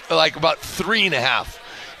was like about 3.5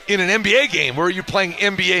 in an NBA game where you're playing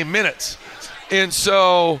NBA minutes. And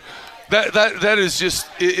so that is just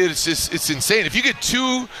it's insane. If you get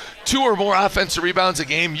two or more offensive rebounds a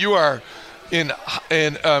game, you are in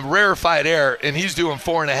rarefied air, and he's doing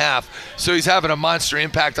 4.5. So he's having a monster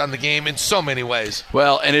impact on the game in so many ways.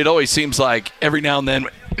 Well, and it always seems like every now and then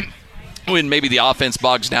when maybe the offense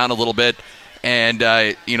bogs down a little bit and,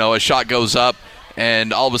 a shot goes up,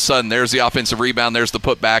 and all of a sudden there's the offensive rebound, there's the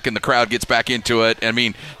putback, and the crowd gets back into it. I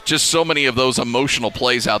mean, just so many of those emotional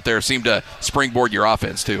plays out there seem to springboard your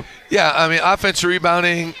offense too. Yeah, I mean, offensive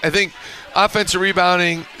rebounding, I think offensive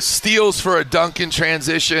rebounding, steals for a dunk in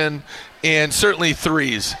transition, and certainly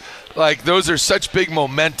threes. Like, those are such big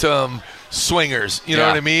momentum swingers. You know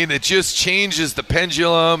what I mean? It just changes the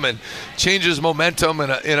pendulum and changes momentum in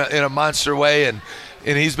a monster way. And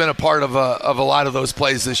he's been a part of a lot of those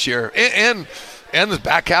plays this year. And the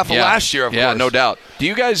back half of last year, of course. Yeah, no doubt. Do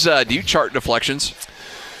you guys do you chart deflections?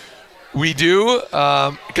 We do.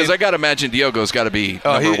 Because I got to imagine Diogo's got to be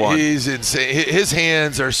number 1. He's insane. His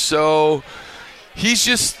hands are so – he's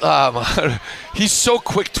just he's so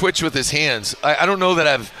quick twitch with his hands. I don't know that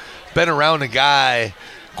I've been around a guy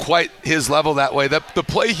quite his level that way. The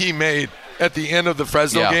play he made at the end of the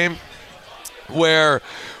Fresno game where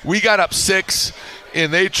we got up 6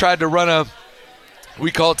 and they tried to run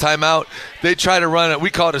we call it timeout. They try to run it. We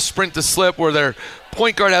call it a sprint to slip, where their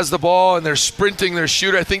point guard has the ball and they're sprinting their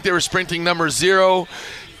shooter. I think they were sprinting number 0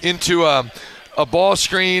 into a ball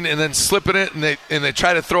screen and then slipping it, and they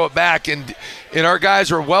try to throw it back. And our guys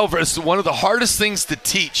were well versed. One of the hardest things to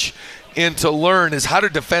teach and to learn is how to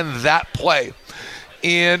defend that play.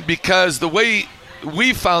 And because the way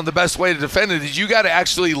we found the best way to defend it is you got to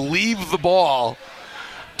actually leave the ball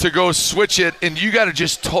to go switch it, and you got to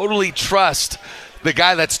just totally trust the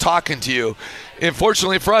guy that's talking to you. And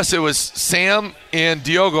fortunately for us, it was Sam and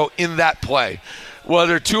Diogo in that play. Well,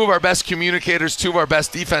 they're 2 of our best communicators, 2 of our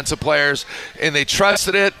best defensive players, and they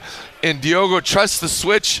trusted it. And Diogo trusts the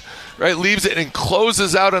switch, right? Leaves it and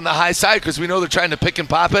closes out on the high side because we know they're trying to pick and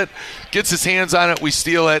pop it. Gets his hands on it. We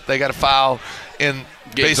steal it. They got a foul, and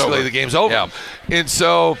basically the game's over. Yeah. And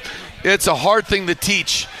so it's a hard thing to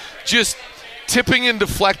teach. Just tipping and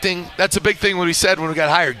deflecting. That's a big thing when we said when we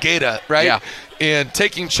got hired, Gata, right? Yeah. And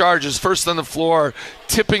taking charges first on the floor,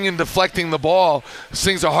 tipping and deflecting the ball. Those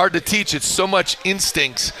things are hard to teach. It's so much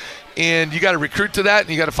instincts. And you got to recruit to that, and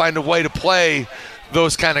you got to find a way to play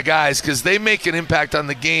those kind of guys because they make an impact on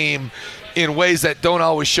the game in ways that don't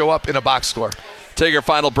always show up in a box score. Take our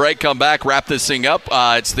final break, come back, wrap this thing up.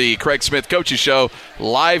 It's the Craig Smith Coaches Show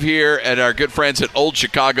live here at our good friends at Old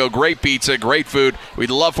Chicago. Great pizza, great food. We'd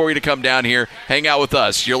love for you to come down here, hang out with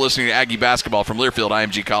us. You're listening to Aggie Basketball from Learfield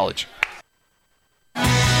IMG College.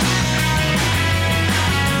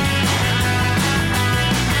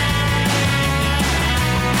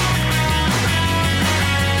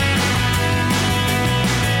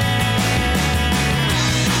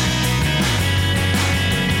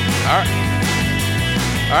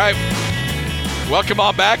 All right. Welcome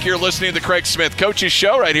on back. You're listening to the Craig Smith Coaches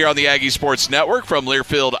Show right here on the Aggie Sports Network from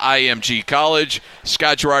Learfield IMG College.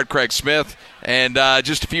 Scott Garrard, Craig Smith. And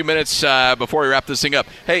just a few minutes before we wrap this thing up,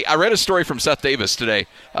 hey, I read a story from Seth Davis today,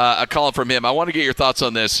 a column from him. I want to get your thoughts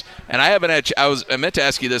on this. And I meant to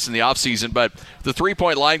ask you this in the offseason, but the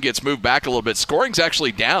three-point line gets moved back a little bit. Scoring's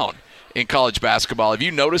actually down in college basketball. Have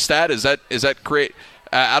you noticed that? Is that create?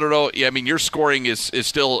 I don't know. Yeah, I mean, your scoring is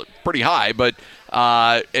still pretty high, but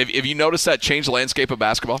have you noticed that change the landscape of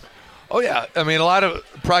basketball? Oh, yeah. I mean, a lot of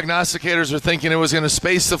prognosticators were thinking it was going to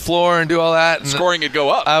space the floor and do all that. And scoring would go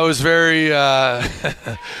up. I was very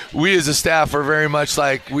we as a staff are very much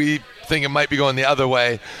like we think it might be going the other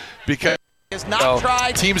way because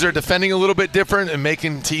teams are defending a little bit different and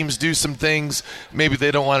making teams do some things maybe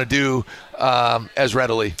they don't want to do as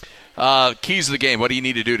readily. Keys of the game. What do you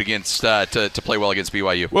need to do to play well against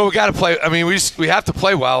BYU? Well, we got to play. I mean, we have to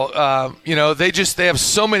play well. They have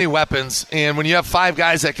so many weapons, and when you have 5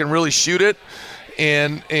 guys that can really shoot it,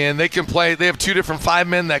 and they can play. They have 2 different 5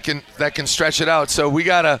 men that can stretch it out. So we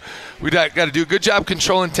gotta do a good job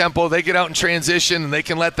controlling tempo. They get out in transition, and they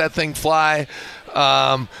can let that thing fly.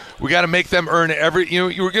 We got to make them earn every.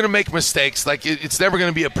 You're going to make mistakes. Like it's never going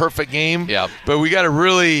to be a perfect game. Yeah. But we got to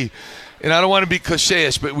really. And I don't want to be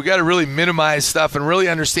cliche-ish, but we got to really minimize stuff and really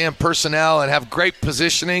understand personnel and have great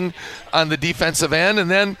positioning on the defensive end. And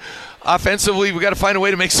then offensively, we got to find a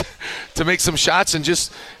way to make some shots and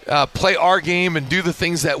just play our game and do the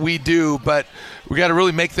things that we do. But we got to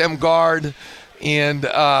really make them guard and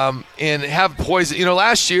have poise.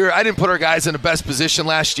 Last year I didn't put our guys in the best position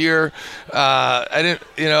last year. I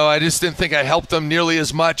just didn't think I helped them nearly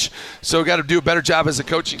as much. So we got to do a better job as a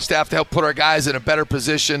coaching staff to help put our guys in a better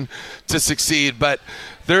position to succeed. But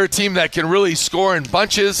they're a team that can really score in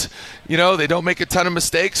bunches. They don't make a ton of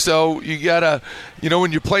mistakes. So you got to,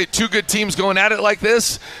 when you play 2 good teams going at it like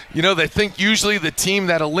this, they think usually the team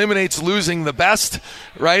that eliminates losing the best,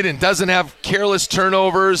 right, and doesn't have careless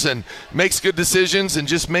turnovers and makes good decisions and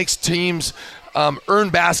just makes teams earn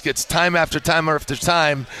baskets time after time after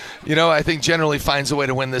time, I think generally finds a way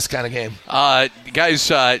to win this kind of game. Guys,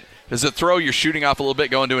 does it throw your shooting off a little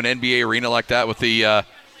bit going to an NBA arena like that with the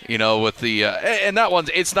and that one,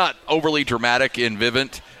 it's not overly dramatic and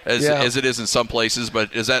vivint as it is in some places,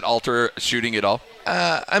 but does that alter shooting at all?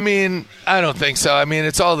 I don't think so.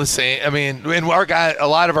 It's all the same. And a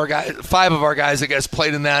lot of our guys, 5 of our guys, I guess,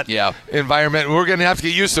 played in that environment. We're going to have to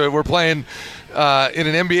get used to it. We're playing in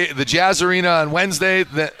an NBA, the Jazz Arena on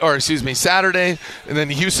Saturday, and then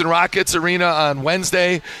the Houston Rockets Arena on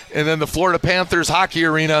Wednesday, and then the Florida Panthers Hockey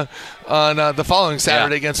Arena on the following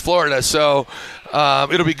Saturday against Florida. So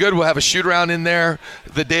it'll be good. We'll have a shoot-around in there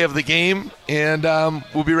the day of the game, and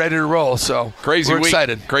we'll be ready to roll. So we're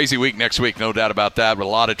excited. Crazy week next week, no doubt about that, but a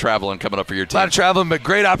lot of traveling coming up for your team. A lot of traveling, but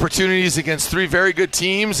great opportunities against 3 very good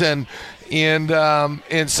teams, and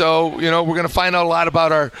so we're going to find out a lot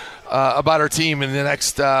about our team in the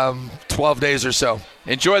next 12 days or so.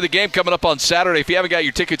 Enjoy the game coming up on Saturday. If you haven't got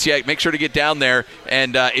your tickets yet, make sure to get down there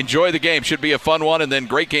and enjoy the game. Should be a fun one, and then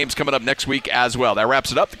great games coming up next week as well. That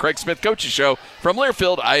wraps it up. The Craig Smith Coaches Show from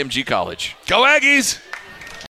Learfield IMG College. Go Aggies!